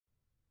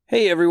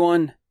Hey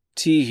everyone,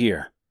 T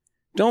here.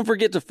 Don't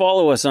forget to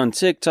follow us on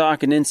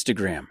TikTok and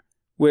Instagram,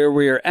 where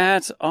we're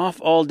at Off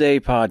All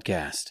Day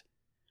Podcast.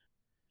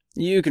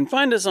 You can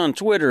find us on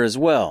Twitter as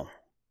well.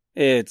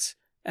 It's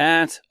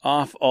at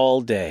Off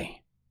All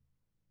Day.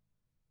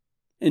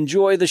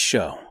 Enjoy the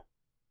show.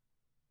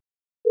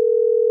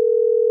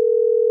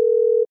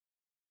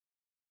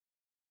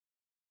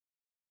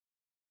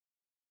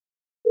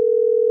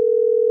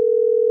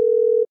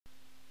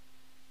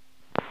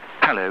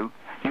 Hello,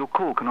 your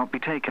call cannot be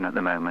taken at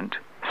the moment,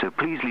 so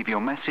please leave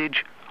your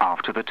message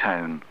after the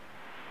tone.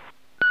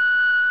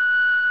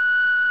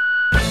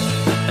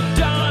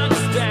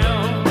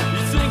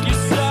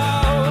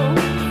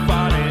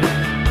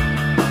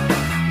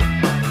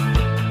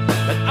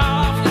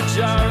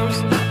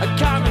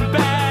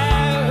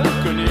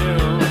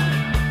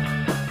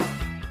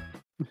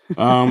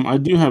 I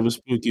do have a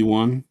spooky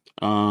one.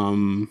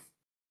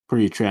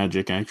 Pretty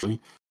tragic, actually.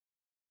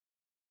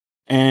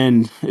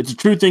 And it's a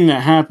true thing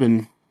that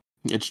happened.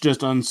 It's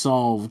just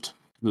unsolved.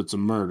 It's a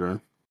murder.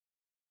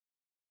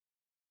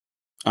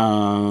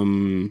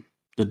 The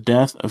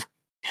death of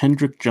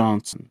Kendrick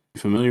Johnson.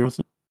 You familiar with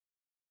it?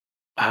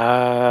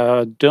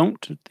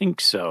 Don't think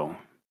so.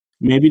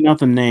 Maybe not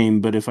the name,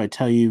 but if I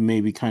tell you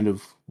maybe kind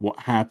of what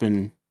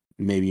happened,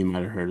 maybe you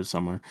might have heard it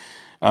somewhere.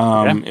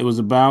 Okay. It was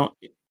about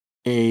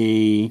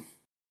a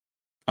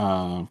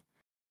young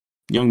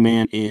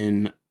man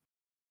in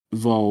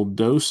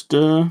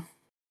Valdosta,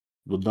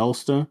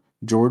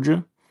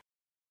 Georgia,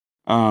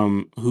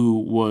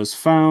 who was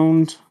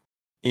found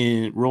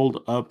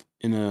rolled up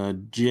in a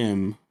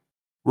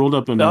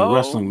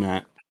wrestling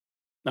mat.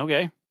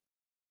 Okay.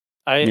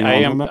 You know what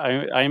I'm talking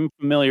about? I am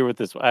familiar with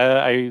this.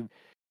 I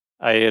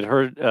had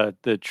heard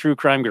the True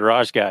Crime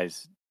Garage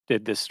guys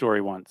did this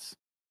story once.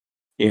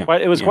 Yeah,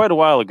 It was yeah. quite a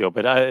while ago,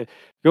 but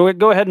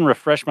go ahead and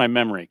refresh my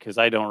memory because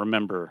I don't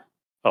remember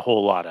a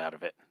whole lot out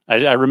of it.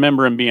 I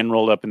remember him being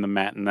rolled up in the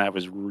mat, and that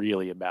was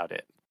really about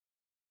it.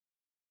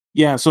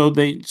 Yeah, so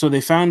they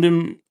found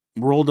him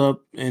rolled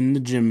up in the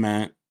gym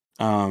mat,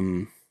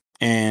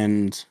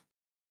 and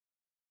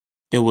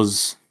it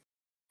was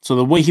so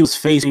the way he was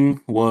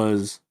facing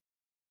was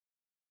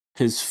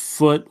his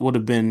foot would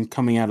have been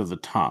coming out of the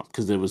top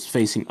because it was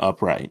facing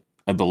upright,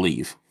 I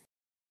believe.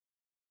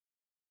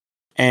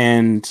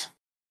 And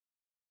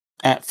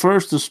at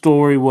first, the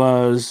story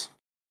was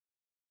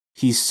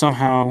he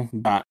somehow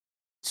got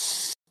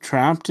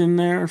stuck in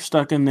there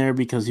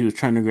because he was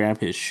trying to grab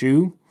his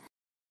shoe.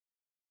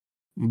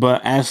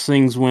 But as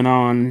things went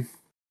on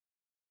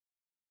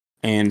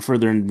and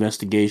further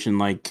investigation,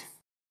 like,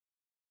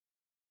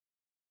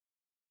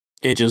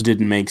 it just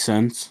didn't make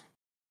sense.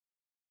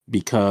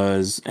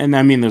 Because, and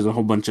I mean, there's a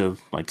whole bunch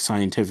of, like,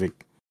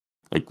 scientific,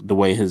 like, the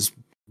way his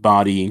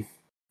body,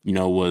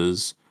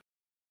 was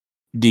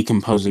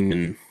decomposing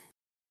and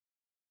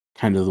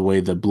kind of the way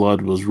the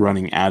blood was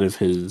running out of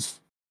his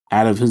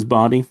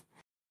body.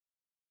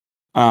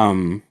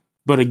 But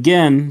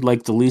again,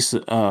 like the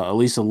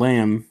Elisa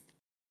Lam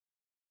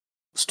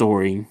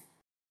story,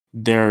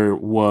 there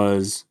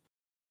was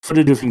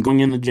footage of him going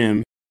in the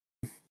gym,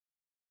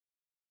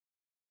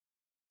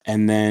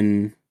 and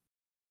then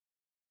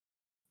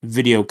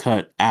video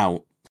cut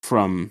out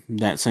from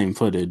that same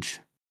footage.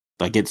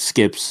 Like, it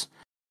skips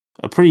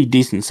a pretty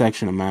decent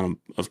section amount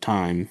of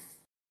time,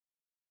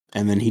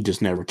 and then he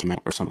just never came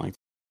out or something like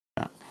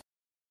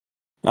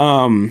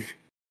that.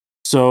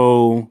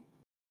 So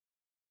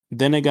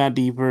then it got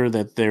deeper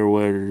that there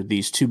were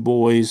these two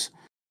boys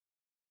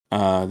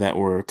that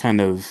were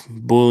kind of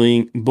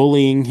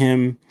bullying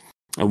him.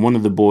 And one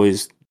of the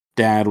boys'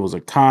 dad was a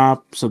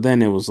cop. So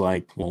then it was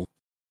like, well,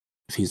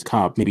 if he's a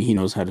cop, maybe he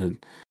knows how to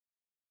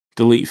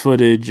delete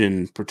footage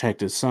and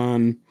protect his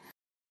son.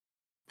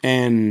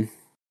 And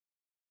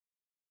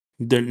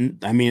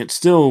it's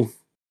still,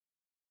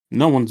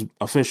 no one's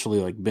officially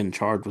like been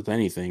charged with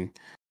anything.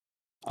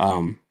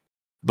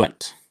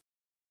 But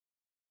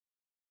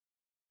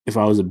if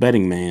I was a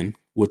betting man,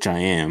 which I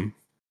am,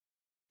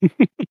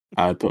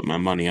 I'd put my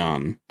money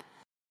on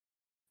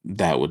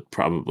that would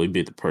probably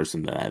be the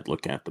person that I'd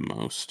look at the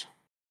most.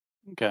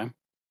 Okay.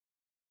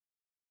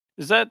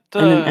 Is that?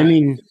 I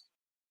mean,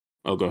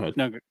 oh, go ahead.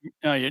 No,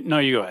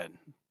 you go ahead.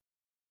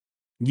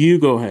 You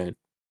go ahead.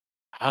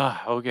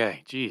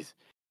 Okay. Jeez.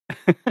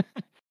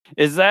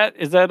 Is that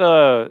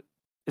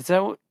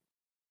what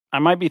I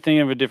might be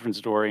thinking of a different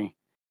story?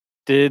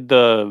 Did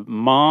the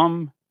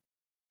mother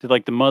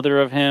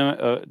of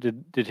him,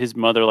 did his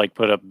mother like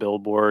put up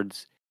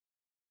billboards,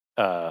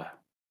 uh,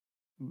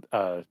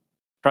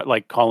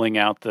 like calling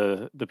out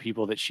the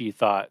people that she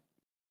thought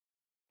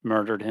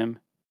murdered him?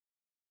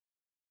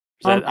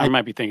 I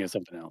might be thinking of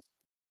something else.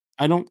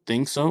 I don't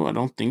think so. I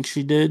don't think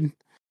she did.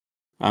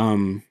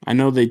 I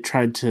know they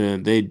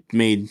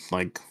made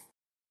like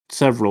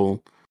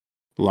several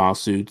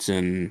lawsuits,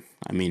 and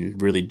I mean,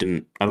 really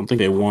didn't. I don't think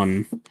they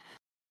won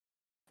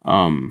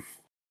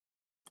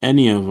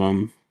any of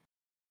them.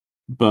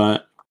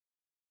 But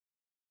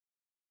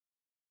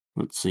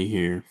let's see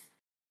here.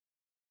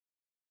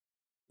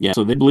 Yeah,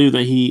 so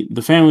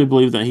the family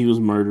believed that he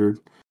was murdered.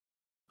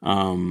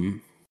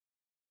 And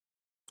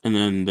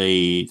then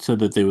they said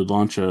that they would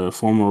launch a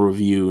formal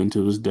review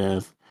into his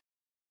death.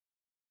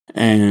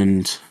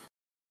 And,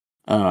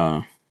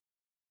 I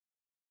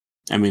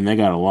mean, they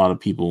got a lot of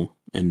people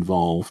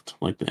involved,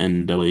 like the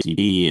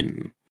NAACP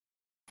and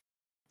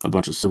a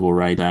bunch of civil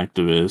rights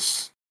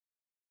activists,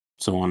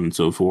 so on and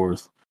so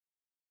forth.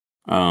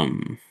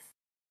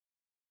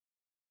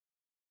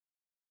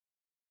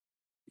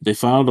 They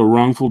filed a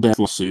wrongful death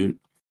lawsuit,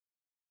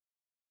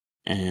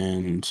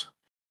 and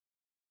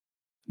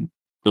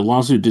the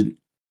lawsuit didn't.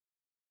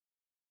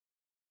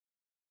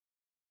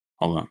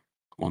 Hold on,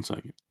 1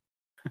 second.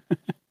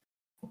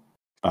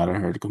 Thought I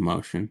heard a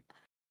commotion.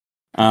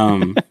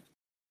 The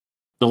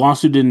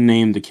lawsuit didn't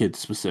name the kid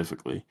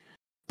specifically,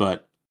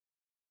 but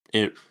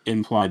it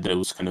implied that it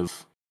was kind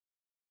of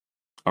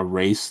a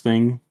race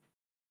thing,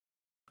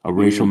 a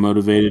racial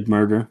motivated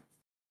murder.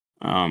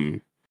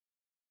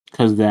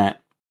 Because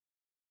that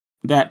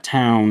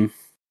town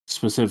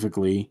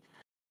specifically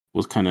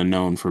was kind of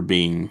known for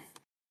being,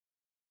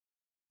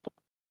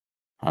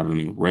 I don't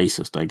know,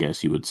 racist, I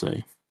guess you would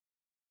say.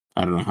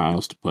 I don't know how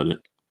else to put it.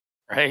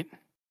 Right.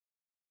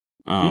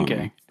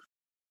 Okay.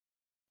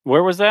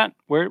 Where was that?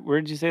 Where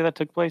did you say that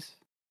took place?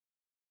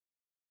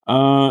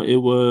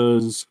 It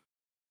was,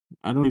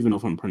 I don't even know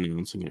if I'm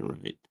pronouncing it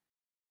right.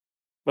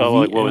 Well,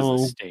 like, what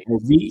was the state?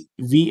 Valdosta.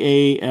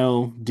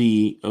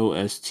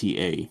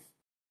 Okay.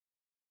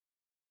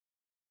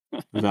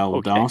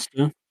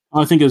 Valdosta?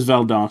 Oh, I think it was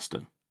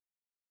Valdosta.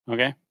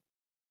 Okay.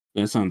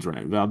 That sounds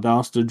right.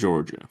 Valdosta,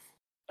 Georgia.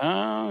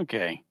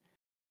 Okay.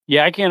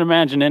 Yeah, I can't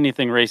imagine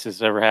anything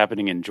racist ever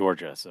happening in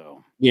Georgia,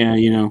 so. Yeah,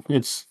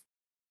 it's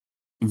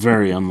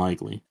very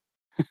unlikely.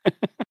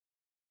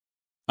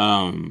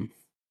 But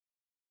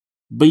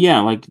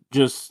yeah, like,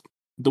 just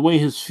the way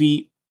his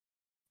feet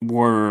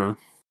were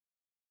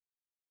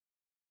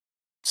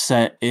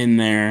set in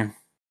there,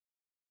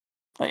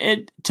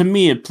 to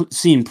me it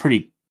seemed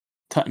pretty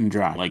cut and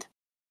dry. Like,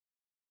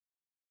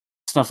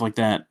 stuff like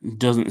that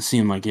doesn't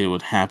seem like it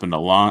would happen a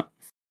lot,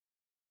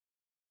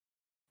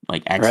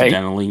 like Right.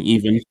 accidentally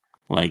even.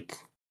 Like,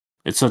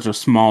 it's such a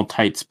small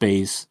tight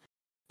space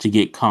to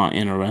get caught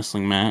in a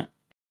wrestling mat.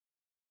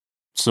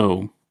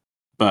 So,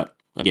 but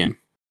again,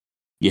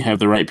 you have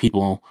the right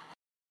people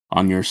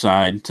on your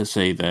side to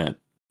say that,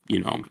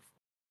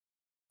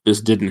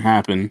 this didn't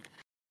happen.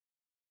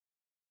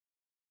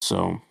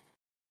 So,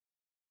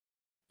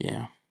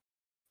 yeah.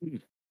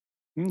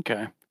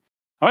 Okay.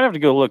 I might have to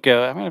go look at.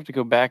 I might have to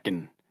go back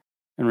and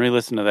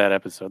re-listen to that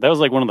episode. That was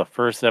like one of the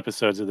first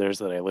episodes of theirs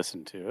that I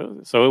listened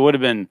to. So it would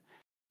have been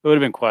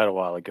quite a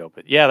while ago.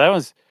 But yeah, that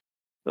was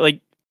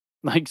like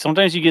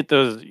sometimes you get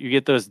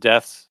those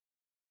deaths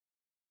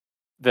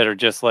that are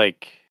just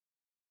like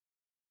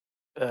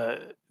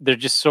they're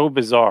just so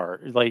bizarre.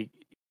 Like,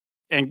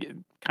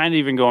 and kind of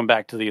even going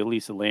back to the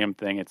Elisa Lamb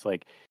thing, it's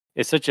like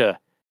it's such a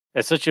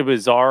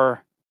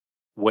bizarre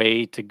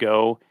way to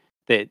go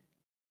that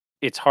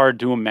it's hard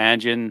to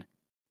imagine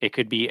it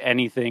could be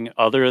anything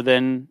other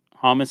than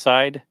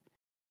homicide.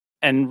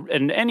 And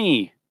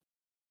any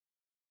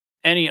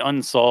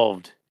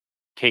unsolved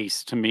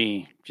case to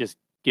me just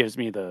gives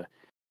me the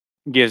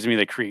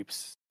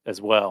creeps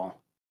as well.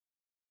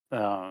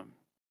 Um,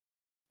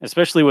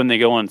 Especially when they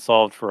go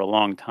unsolved for a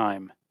long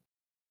time.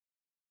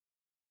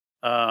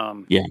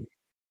 Yeah.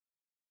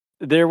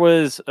 There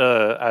was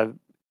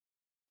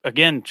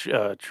again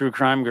True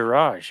Crime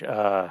Garage.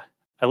 I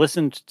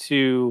listened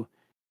to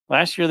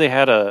last year. They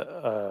had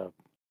a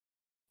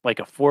like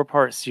a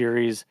 4-part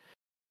series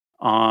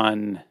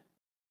on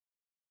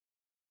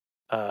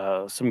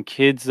some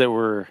kids that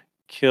were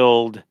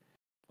killed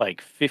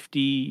like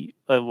 49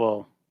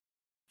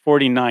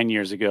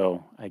 years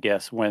ago, I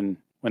guess, when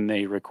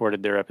they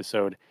recorded their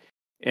episode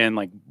in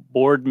like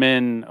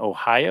Boardman,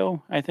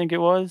 Ohio, I think it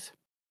was.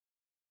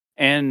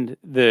 And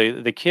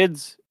the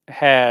kids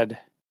had,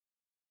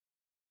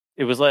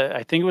 it was like,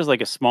 I think it was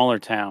like a smaller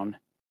town,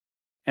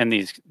 and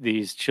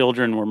these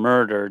children were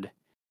murdered,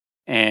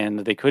 and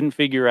they couldn't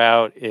figure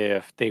out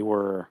if they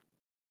were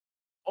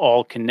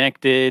all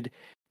connected.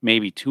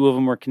 Maybe two of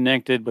them were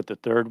connected, but the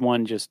third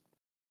one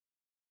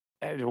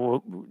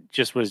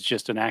was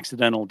just an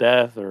accidental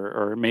death,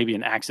 or maybe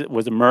an accident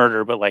was a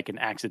murder, but like an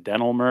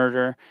accidental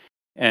murder,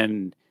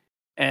 and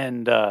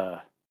and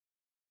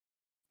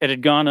it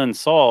had gone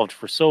unsolved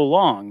for so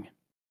long,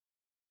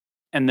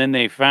 and then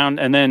they found,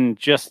 and then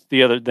just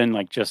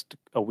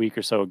a week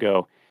or so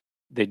ago,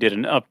 they did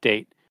an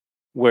update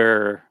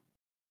where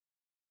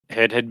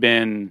it had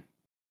been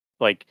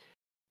like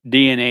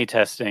DNA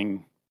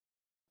testing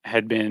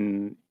had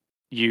been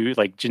used,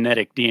 like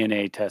genetic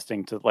DNA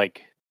testing to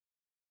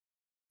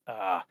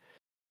uh,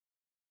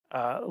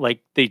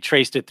 like they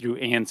traced it through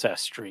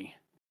ancestry.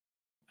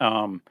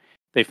 Um,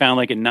 they found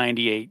like a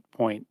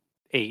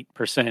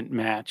 98.8%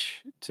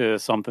 match to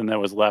something that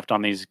was left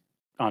on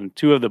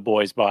two of the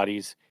boys'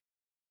 bodies,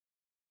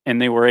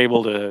 and they were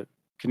able to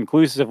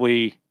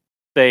conclusively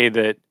say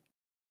that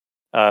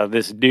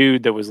this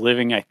dude that was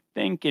living, I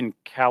think, in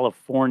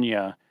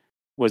California,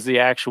 was the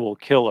actual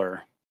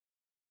killer.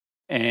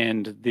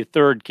 and the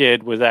third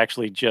kid was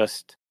actually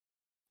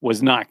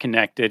was not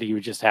connected. He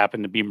just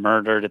happened to be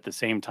murdered at the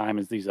same time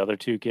as these other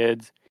two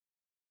kids.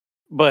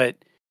 But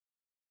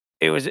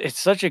it's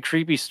such a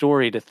creepy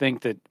story to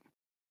think that,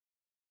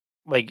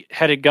 like,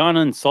 had it gone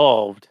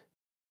unsolved,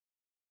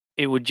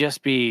 it would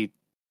just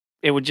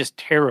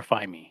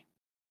terrify me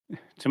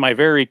to my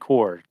very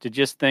core to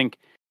just think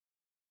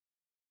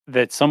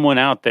that someone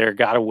out there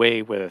got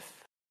away with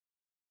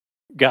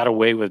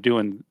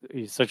doing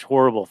such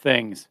horrible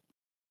things.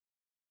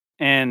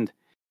 And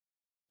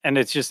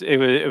it's just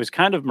it was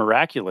kind of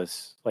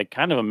miraculous, like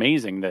kind of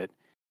amazing that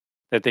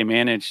they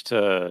managed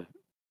to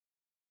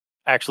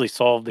actually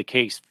solve the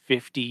case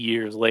 50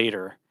 years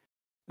later.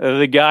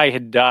 The guy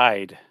had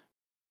died.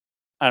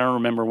 I don't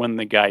remember when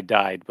the guy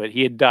died, but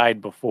he had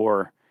died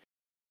before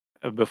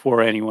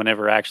anyone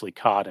ever actually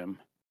caught him.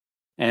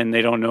 And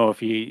they don't know if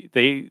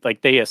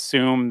they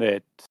assume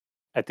that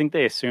I think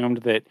they assumed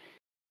that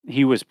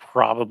he was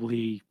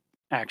probably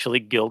actually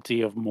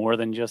guilty of more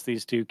than just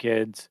these two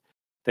kids,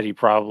 that he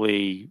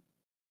probably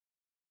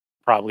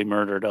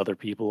murdered other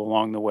people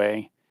along the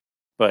way.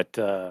 But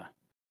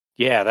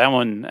yeah, that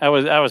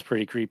was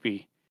pretty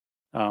creepy.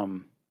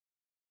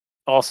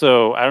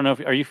 Also, I don't know if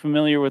are you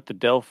familiar with the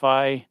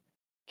Delphi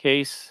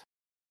case?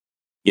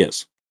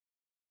 Yes.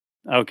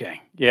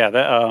 Okay. Yeah,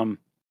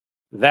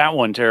 that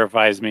one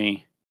terrifies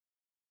me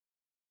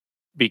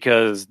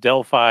because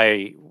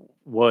Delphi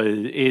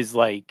is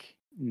like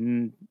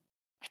I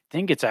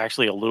think it's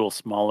actually a little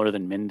smaller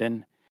than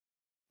Minden,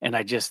 and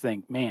I just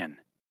think, man,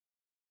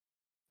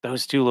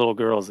 those two little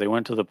girls, they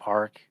went to the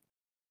park.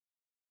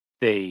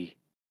 They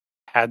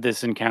had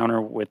this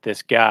encounter with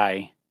this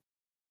guy,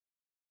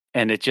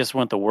 and it just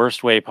went the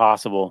worst way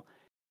possible.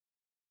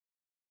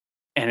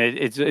 And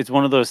it's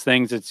one of those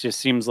things. It just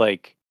seems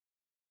like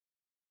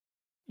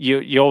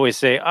you always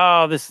say,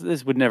 "Oh, this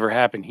would never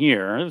happen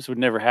here. This would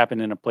never happen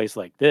in a place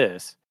like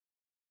this,"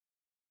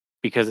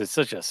 because it's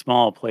such a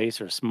small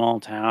place or small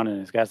town,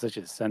 and it's got such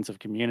a sense of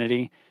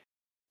community.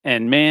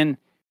 And man,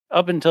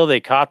 up until they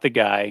caught the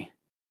guy,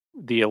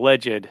 the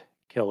alleged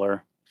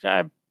killer,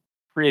 I'm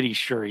pretty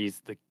sure he's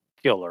the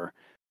killer,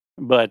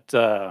 but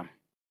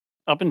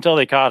up until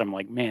they caught him,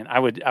 like, man, I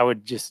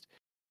would just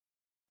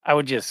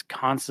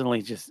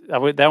constantly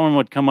that one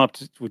would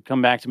would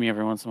come back to me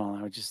every once in a while.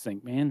 I would just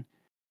think, man,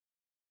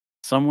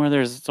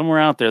 somewhere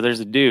out there, there's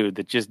a dude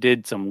that just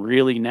did some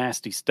really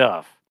nasty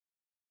stuff,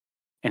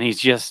 and he's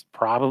just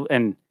probably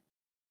and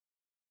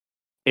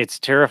it's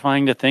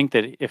terrifying to think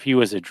that if he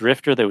was a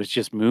drifter that was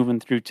just moving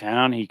through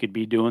town, he could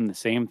be doing the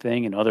same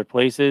thing in other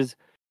places.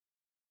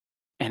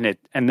 And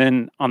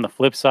then on the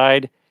flip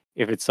side,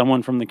 if it's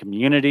someone from the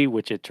community,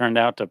 which it turned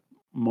out to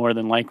more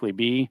than likely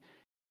be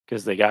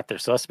because they got their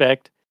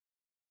suspect,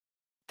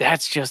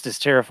 that's just as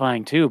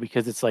terrifying too,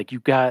 because it's like you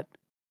got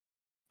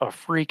a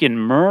freaking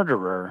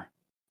murderer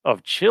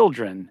of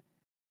children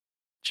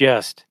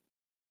just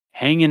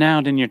hanging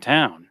out in your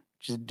town,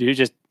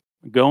 just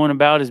going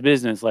about his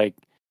business like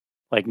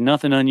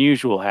nothing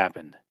unusual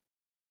happened.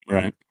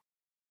 Right.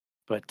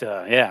 But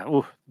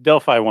yeah,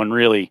 Delphi one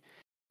really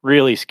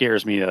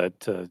scares me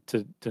to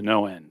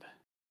no end.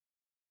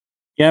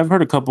 Yeah, I've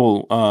heard a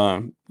couple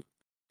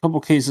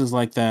cases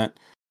like that.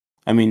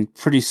 I mean,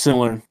 pretty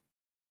similar.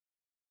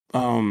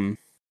 And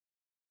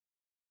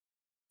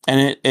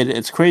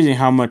it's crazy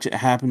how much it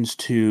happens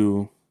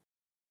to,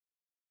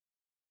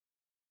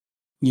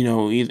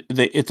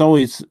 it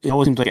always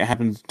seems like it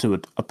happens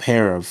to a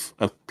pair of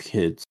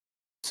kids.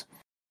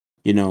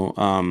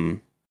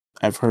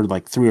 I've heard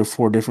like 3 or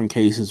 4 different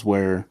cases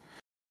where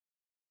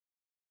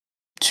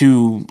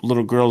 2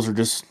 little girls are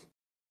just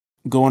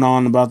going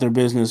on about their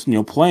business,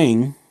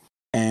 playing,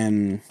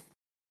 and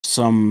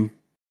some,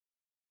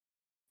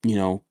 you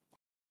know,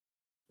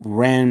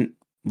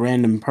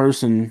 random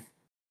person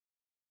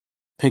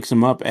picks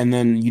them up, and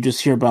then you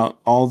just hear about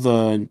all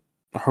the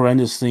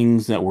horrendous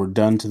things that were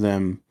done to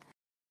them.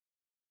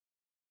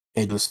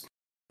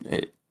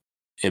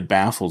 It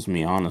baffles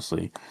me,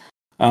 honestly.